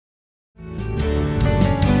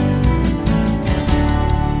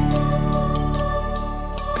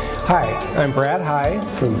I'm Brad High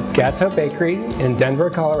from Gatto Bakery in Denver,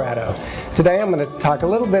 Colorado. Today I'm going to talk a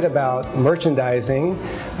little bit about merchandising,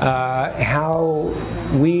 how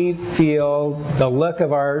we feel the look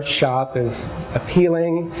of our shop is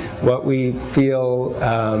appealing, what we feel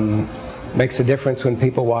makes a difference when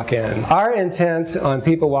people walk in. Our intent on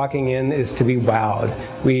people walking in is to be wowed.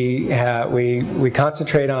 We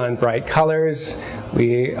concentrate on bright colors.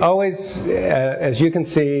 We always, as you can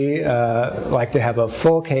see, like to have a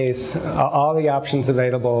full case, all the options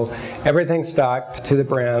available, everything stocked to the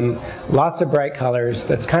brim, lots of bright colors.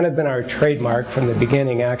 That's kind of been our trademark from the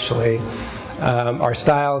beginning, actually. Our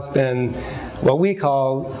style's been what we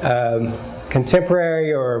call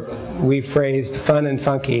contemporary, or we've phrased fun and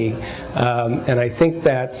funky, and I think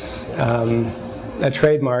that's a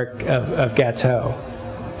trademark of Gatto.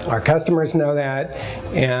 Our customers know that,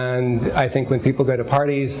 and I think when people go to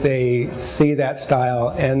parties, they see that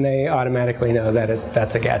style and they automatically know that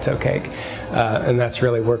that's a Gatto cake, and that's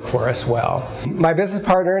really worked for us well. My business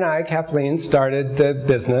partner and I, Kathleen, started the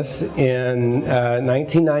business in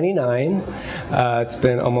 1999. It's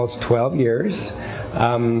been almost 12 years.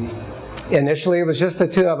 Initially, it was just the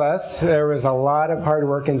two of us. There was a lot of hard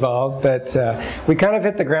work involved, but we kind of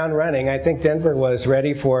hit the ground running. I think Denver was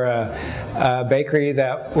ready for a bakery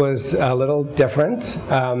that was a little different.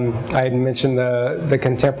 I had mentioned the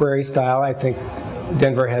contemporary style. I think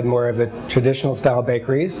Denver had more of the traditional style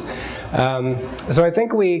bakeries. So I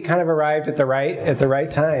think we kind of arrived at the right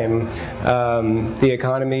time. The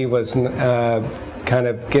economy was kind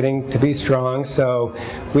of getting to be strong, so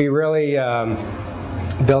we really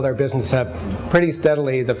built our business up pretty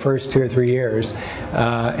steadily the first 2 or 3 years,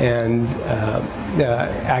 and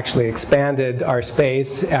actually expanded our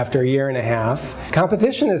space after a year and a half.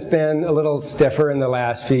 Competition has been a little stiffer in the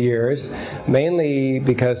last few years, mainly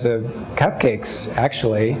because of cupcakes,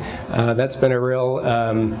 actually. That's been a real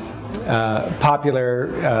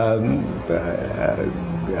popular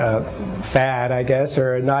fad, I guess,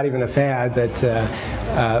 or not even a fad,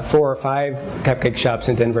 but 4 or 5 cupcake shops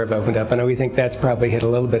in Denver have opened up, and we think that's probably hit a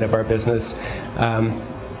little bit of our business.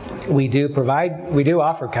 We do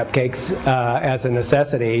offer cupcakes as a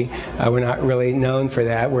necessity. We're not really known for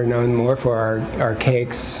that. We're known more for our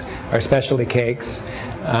cakes, our specialty cakes.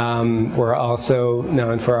 We're also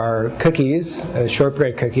known for our cookies, a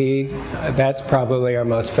shortbread cookie. That's probably our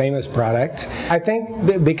most famous product. I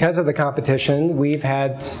think because of the competition, we've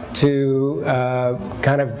had to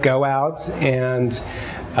kind of go out and,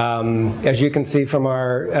 as you can see from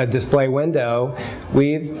our display window,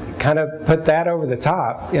 we've kind of put that over the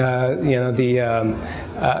top.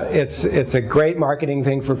 It's a great marketing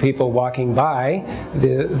thing for people walking by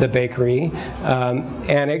the bakery,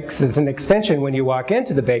 and it's an extension when you walk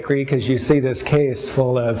into the bakery, because you see this case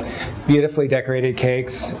full of beautifully decorated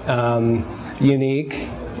cakes, unique,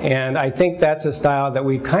 and I think that's a style that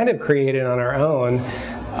we've kind of created on our own.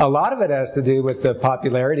 A lot of it has to do with the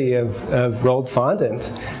popularity of rolled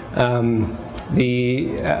fondant.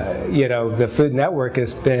 The Food Network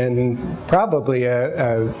has been probably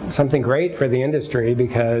something great for the industry,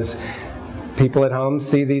 because people at home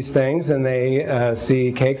see these things and they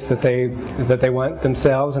see cakes that they want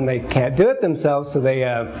themselves, and they can't do it themselves, so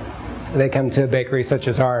they come to a bakery such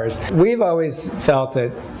as ours. We've always felt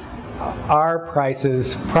that our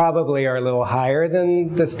prices probably are a little higher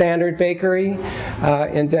than the standard bakery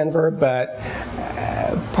in Denver, but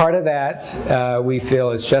part of that we feel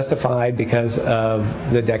is justified because of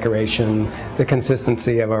the decoration, the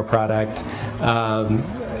consistency of our product,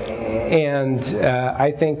 and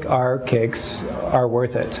I think our cakes are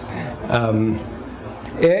worth it.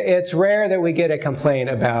 It's rare that we get a complaint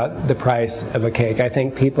about the price of a cake. I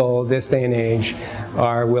think people this day and age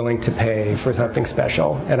are willing to pay for something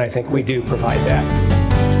special, and I think we do provide that.